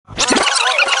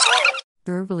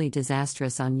Verbally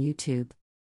disastrous on YouTube.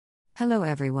 Hello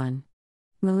everyone.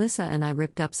 Melissa and I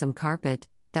ripped up some carpet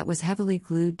that was heavily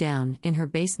glued down in her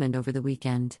basement over the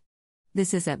weekend.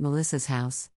 This is at Melissa's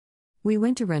house. We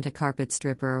went to rent a carpet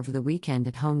stripper over the weekend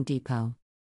at Home Depot.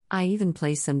 I even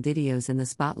placed some videos in the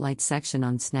spotlight section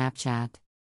on Snapchat.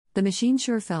 The machine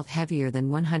sure felt heavier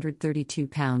than 132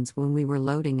 pounds when we were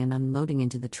loading and unloading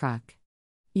into the truck.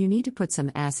 You need to put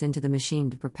some ass into the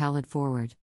machine to propel it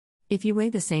forward. If you weigh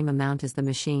the same amount as the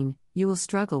machine, you will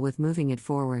struggle with moving it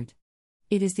forward.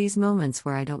 It is these moments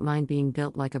where I don't mind being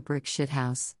built like a brick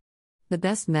shithouse. The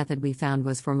best method we found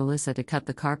was for Melissa to cut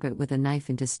the carpet with a knife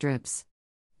into strips.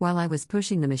 While I was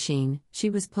pushing the machine, she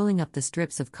was pulling up the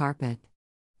strips of carpet.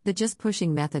 The just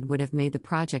pushing method would have made the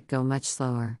project go much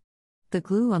slower. The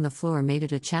glue on the floor made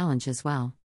it a challenge as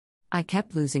well. I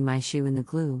kept losing my shoe in the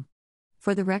glue.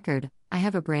 For the record, I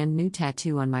have a brand new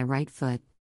tattoo on my right foot.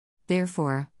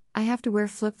 Therefore, I have to wear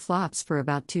flip-flops for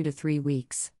about 2 to 3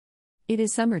 weeks. It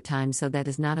is summertime, so that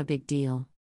is not a big deal.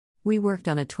 We worked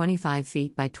on a 25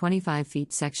 feet by 25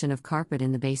 feet section of carpet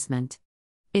in the basement.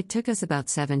 It took us about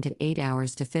 7 to 8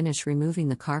 hours to finish removing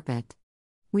the carpet.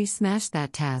 We smashed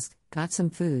that task, got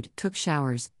some food, took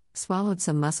showers, swallowed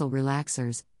some muscle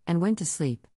relaxers, and went to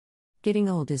sleep. Getting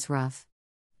old is rough.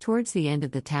 Towards the end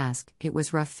of the task, it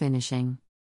was rough finishing.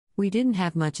 We didn't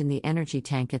have much in the energy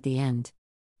tank at the end.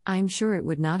 I'm sure it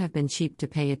would not have been cheap to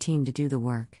pay a team to do the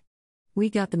work. We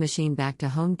got the machine back to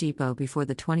Home Depot before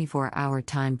the 24-hour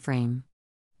time frame.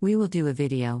 We will do a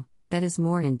video, that is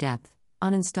more in-depth,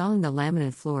 on installing the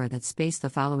laminate floor that's spaced the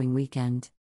following weekend.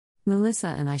 Melissa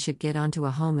and I should get onto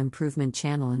a home improvement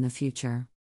channel in the future.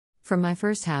 From my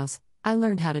first house, I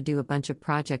learned how to do a bunch of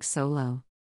projects solo.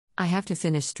 I have to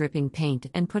finish stripping paint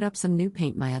and put up some new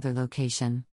paint my other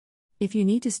location. If you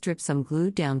need to strip some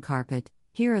glued down carpet,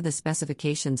 here are the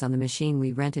specifications on the machine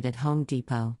we rented at Home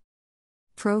Depot.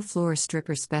 Pro Floor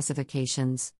Stripper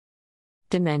Specifications.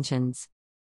 Dimensions.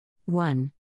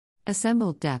 1.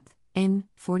 Assembled depth, in,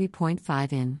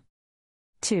 40.5 in.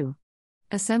 2.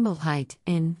 Assembled height,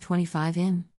 in, 25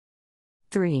 in.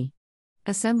 3.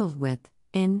 Assembled width,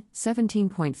 in,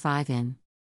 17.5 in.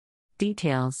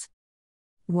 Details.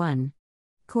 1.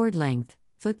 Cord length,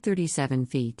 foot 37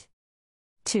 feet.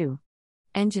 2.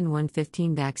 Engine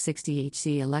 115 back 60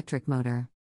 HC electric motor.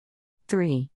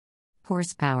 3.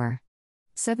 Horsepower.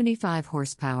 75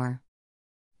 horsepower.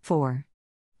 4.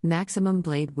 Maximum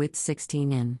blade width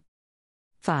 16 in.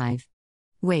 5.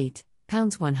 Weight,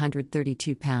 pounds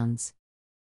 132 pounds.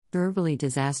 Verbally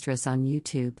disastrous on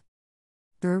YouTube.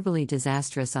 Verbally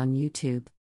disastrous on YouTube.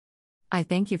 I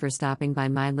thank you for stopping by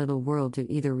my little world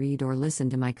to either read or listen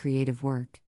to my creative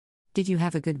work. Did you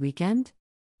have a good weekend?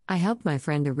 I helped my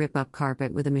friend to rip up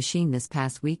carpet with a machine this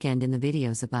past weekend in the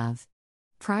videos above.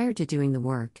 Prior to doing the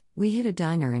work, we hit a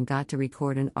diner and got to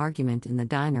record an argument in the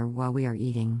diner while we are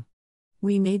eating.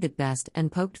 We made the best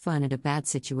and poked fun at a bad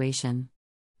situation.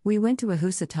 We went to a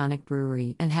Housatonic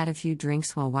brewery and had a few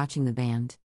drinks while watching the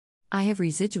band. I have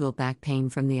residual back pain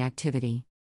from the activity.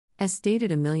 As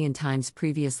stated a million times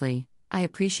previously, I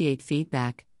appreciate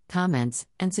feedback, comments,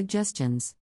 and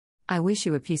suggestions. I wish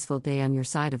you a peaceful day on your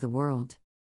side of the world.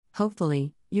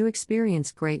 Hopefully, you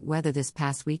experienced great weather this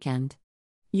past weekend.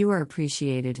 You are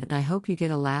appreciated, and I hope you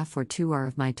get a laugh or two out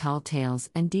of my tall tales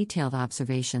and detailed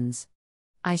observations.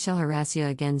 I shall harass you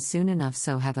again soon enough,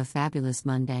 so have a fabulous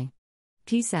Monday.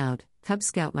 Peace out, Cub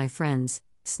Scout my friends,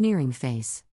 sneering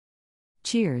face.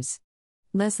 Cheers.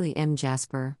 Leslie M.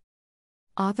 Jasper.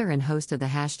 Author and host of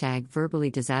the #Verbally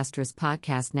Disastrous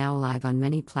podcast, now live on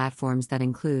many platforms that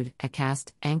include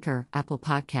Acast, Anchor, Apple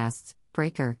Podcasts,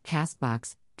 Breaker,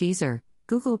 Castbox, Deezer,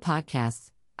 Google Podcasts,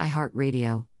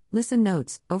 iHeartRadio, Listen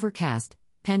Notes, Overcast,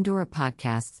 Pandora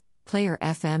Podcasts, Player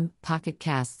FM, Pocket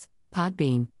Casts,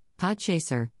 Podbean,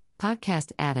 Podchaser,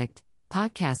 Podcast Addict,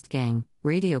 Podcast Gang,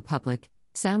 Radio Public,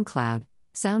 SoundCloud,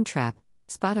 Soundtrap,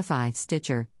 Spotify,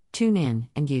 Stitcher, TuneIn,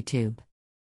 and YouTube.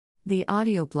 The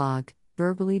audio blog,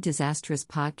 Verbally Disastrous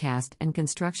Podcast and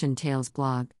Construction Tales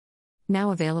blog.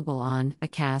 Now available on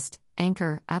Acast,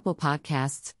 Anchor, Apple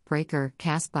Podcasts, Breaker,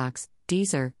 Castbox,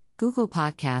 Deezer, Google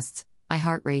Podcasts,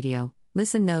 iHeartRadio,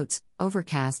 Listen Notes,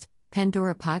 Overcast,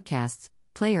 Pandora Podcasts,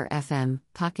 Player FM,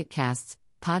 Pocket Casts,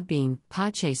 Podbean,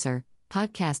 Podchaser,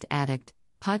 Podcast Addict,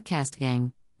 Podcast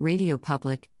Gang, Radio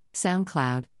Public,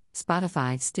 SoundCloud,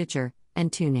 Spotify, Stitcher, and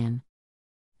TuneIn.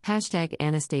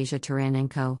 #Anastasia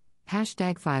Taranenko,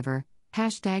 #Fiverr,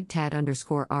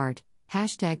 #Tad_art,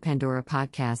 #Pandora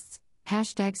Podcasts,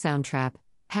 #Soundtrap,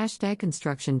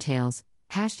 #Construction Tales,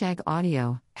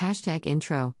 #Audio,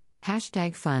 #Intro,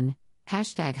 #Fun,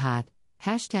 #Hot,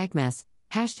 #Mess,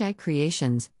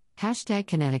 #Creations,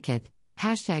 #Connecticut,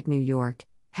 hashtag New York,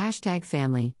 hashtag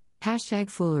family, hashtag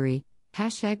foolery,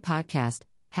 hashtag podcast,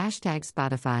 hashtag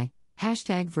Spotify,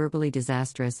 hashtag verbally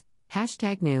disastrous,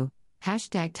 hashtag new,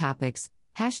 hashtag topics,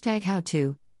 hashtag how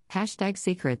to, hashtag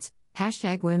secrets,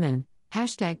 hashtag women,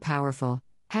 hashtag powerful,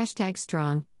 hashtag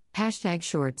strong, hashtag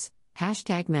shorts,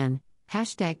 hashtag men,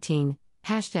 hashtag teen,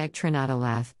 hashtag Trinata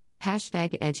laugh,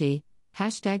 hashtag edgy,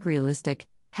 hashtag realistic,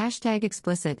 hashtag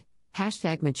explicit,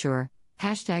 hashtag mature,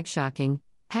 hashtag shocking,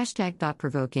 hashtag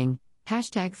thought-provoking,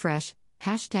 hashtag fresh,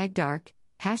 hashtag dark,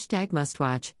 hashtag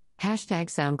must-watch, hashtag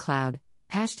SoundCloud,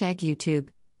 hashtag YouTube,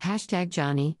 hashtag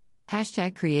Johnny,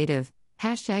 hashtag creative,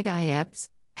 hashtag IEPS,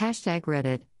 hashtag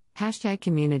Reddit, hashtag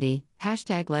community,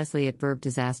 hashtag Leslie at Verb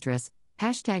Disastrous,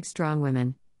 hashtag strong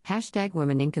women, hashtag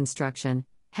women in construction,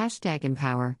 hashtag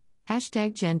empower,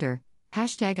 hashtag gender,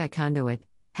 hashtag iConduit,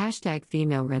 hashtag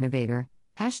female renovator,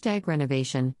 hashtag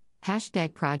renovation,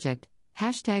 hashtag project,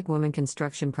 hashtag woman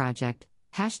construction project,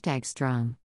 hashtag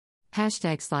strong,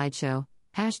 hashtag slideshow,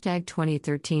 hashtag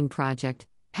 2013 project,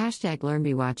 hashtag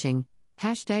learnbewatching,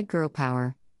 hashtag girl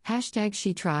power, hashtag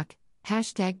sheetrock,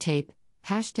 hashtag tape,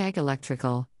 hashtag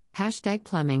electrical, hashtag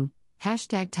plumbing,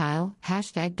 hashtag tile,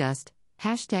 hashtag dust,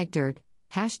 hashtag dirt,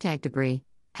 hashtag debris,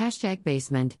 hashtag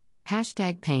basement,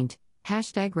 hashtag paint,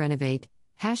 hashtag renovate,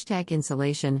 hashtag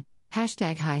insulation,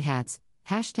 hashtag hi-hats,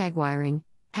 hashtag wiring,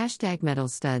 hashtag metal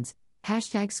studs,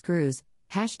 hashtag screws,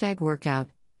 hashtag workout,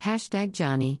 hashtag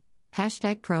Johnny,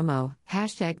 hashtag promo,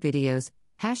 hashtag videos,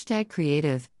 hashtag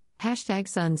creative, hashtag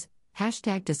sons,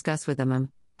 hashtag discuss with them,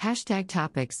 hashtag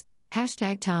topics,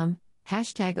 hashtag Tom,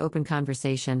 hashtag open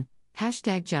conversation,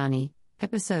 hashtag Johnny,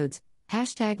 episodes,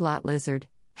 hashtag lot lizard,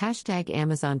 hashtag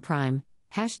Amazon Prime,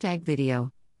 hashtag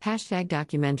video, hashtag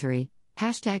documentary,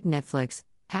 hashtag Netflix,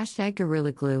 hashtag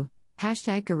Gorilla Glue,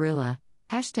 hashtag Gorilla,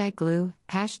 hashtag glue,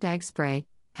 hashtag spray,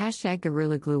 hashtag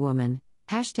Gorilla Glue Woman,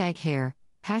 hashtag hair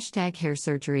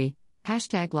surgery,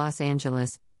 hashtag Los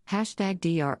Angeles, hashtag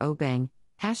DRO Bang,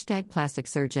 hashtag plastic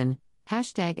surgeon,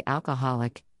 hashtag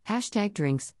alcoholic, hashtag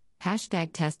drinks,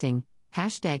 hashtag testing,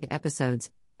 hashtag episodes,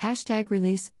 hashtag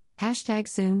release, hashtag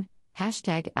soon,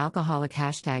 hashtag alcoholic,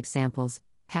 hashtag samples,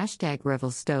 hashtag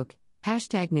Revelstoke,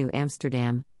 hashtag New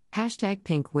Amsterdam, hashtag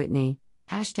Pink Whitney,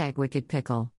 hashtag Wicked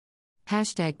Pickle,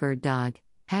 hashtag Bird Dog,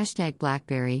 hashtag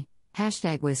Blackberry,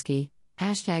 hashtag Whiskey,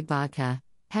 hashtag Vodka,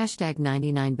 hashtag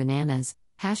 99 Bananas,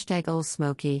 hashtag Old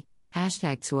Smoky,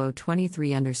 hashtag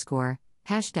Tsuo23_,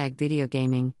 hashtag Video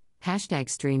Gaming, hashtag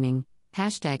Streaming,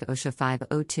 hashtag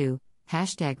OSHA502,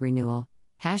 hashtag Renewal,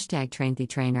 hashtag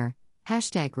TrainTheTrainer,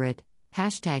 hashtag RIT,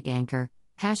 hashtag Anchor,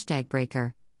 hashtag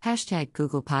Breaker, hashtag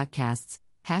Google Podcasts,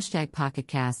 hashtag Pocket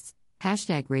Casts,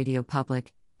 hashtag Radio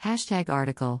Public, hashtag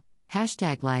Article,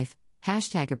 hashtag Life,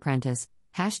 hashtag Apprentice,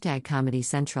 hashtag Comedy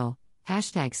Central,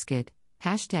 hashtag Skit,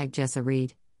 hashtag Jessa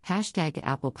Reed, hashtag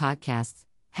Apple Podcasts,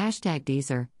 hashtag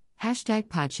Deezer, hashtag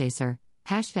Podchaser,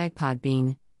 hashtag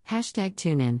Podbean, hashtag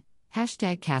TuneIn,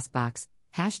 hashtag Castbox,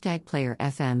 hashtag Player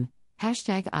FM,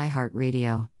 hashtag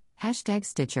iHeartRadio, hashtag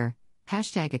Stitcher,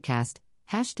 hashtag Acast,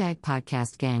 hashtag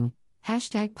Podcast Gang,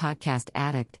 hashtag Podcast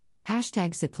Addict,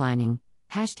 hashtag Ziplining,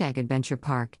 hashtag Adventure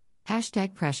Park,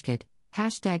 hashtag Preshkit,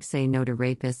 hashtag Say No to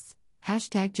Rapists,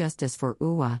 hashtag Justice for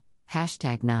Uwa,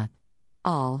 hashtag Not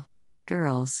All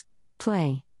Girls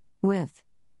Play with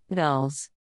Dolls.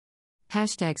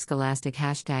 Hashtag Scholastic,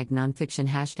 hashtag Nonfiction,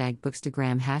 hashtag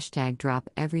Bookstagram, hashtag Drop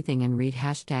Everything and Read,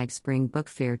 hashtag Spring Book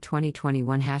Fair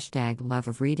 2021, hashtag Love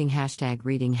of Reading, hashtag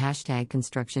Reading, hashtag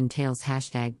Construction Tales,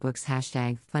 hashtag Books,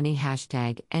 hashtag Funny,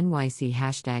 hashtag NYC,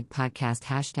 hashtag Podcast,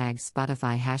 hashtag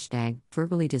Spotify, hashtag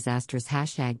Verbally Disastrous,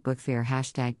 hashtag Book Fair,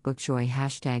 hashtag Bookjoy,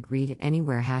 hashtag Read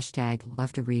Anywhere, hashtag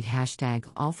Love to Read, hashtag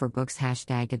All for Books,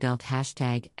 hashtag Adult,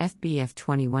 hashtag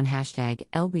FBF21, hashtag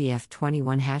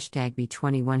LBF21, hashtag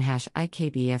B21, hashtag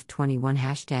IKBF21,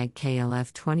 hashtag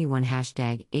KLF21,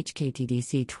 hashtag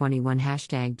HKTDC21,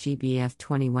 hashtag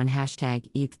GBF21, hashtag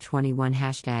ETH21,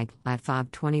 hashtag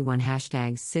LATFOB21,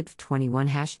 hashtag SIBF21,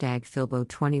 hashtag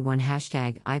Filbo21,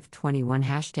 hashtag IF21,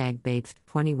 hashtag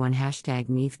BABE21, hashtag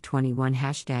MEF21,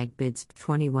 hashtag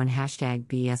BIDS21, hashtag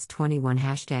BS21,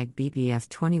 hashtag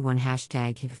BBF21,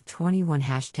 hashtag HIF21,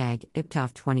 hashtag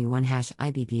IPTOF21, hash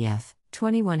IBBF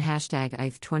 21, hashtag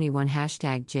IF21,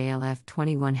 hashtag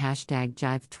JLF21, hashtag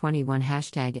Jive21,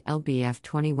 hashtag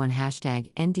LBF21,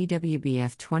 hashtag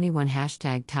NDWBF21,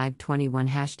 hashtag TIBE21,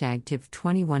 hashtag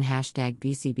TIP21, hashtag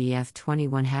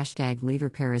BCBF21, hashtag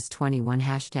LeverParis21,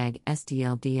 hashtag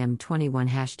SDLDM21,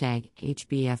 hashtag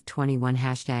HBF21,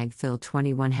 hashtag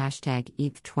Phil21, hashtag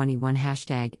EAP21,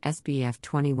 hashtag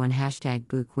SBF21, hashtag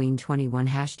BooQueen21,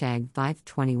 hashtag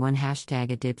Vive21,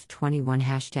 hashtag ADIP21,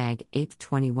 hashtag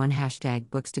APE21, hashtag hashtag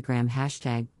bookstagram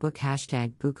hashtag book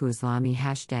hashtag buku islami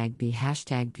hashtag b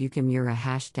hashtag bukamura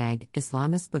hashtag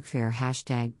Islamist book fair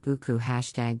hashtag buku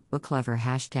hashtag booklover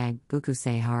hashtag buku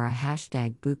sahara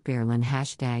hashtag book berlin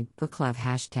hashtag booklove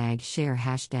hashtag share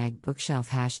hashtag bookshelf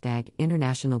hashtag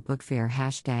international book fair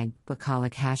hashtag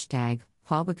bookaholic hashtag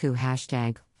Hualbuku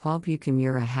hashtag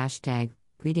Hualbukamura hashtag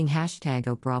reading hashtag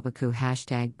Obrabaku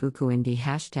hashtag Bukuindi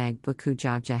hashtag Buku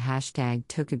Jogja hashtag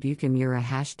Tokabukamura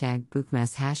hashtag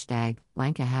Bookmess hashtag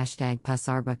Lanka hashtag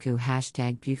Pasarbaku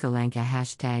hashtag Bukalanka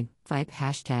hashtag Fipe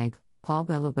hashtag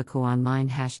Paulbelabaku online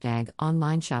hashtag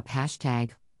online shop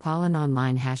hashtag Pollen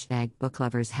online hashtag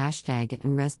booklovers hashtag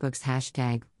and resbooks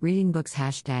hashtag reading books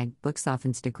hashtag books off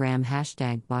Instagram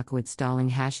hashtag Blockwood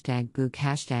stalling hashtag book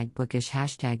hashtag bookish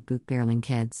hashtag book Berlin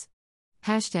kids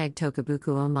hashtag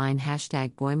Tokabuku online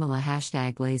hashtag Boimala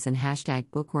hashtag Lazen hashtag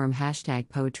Bookworm hashtag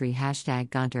Poetry hashtag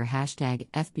Gonter hashtag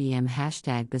FBM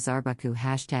hashtag Bizarbaku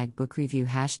hashtag Book Review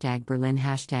hashtag Berlin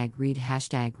hashtag Read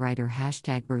hashtag Writer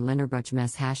hashtag Berliner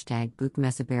Buchmesse hashtag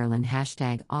Buchmesse Berlin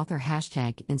hashtag Author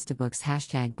hashtag Instabooks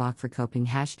hashtag Bachverkoping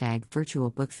hashtag Virtual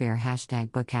Book Fair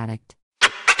hashtag Book Addict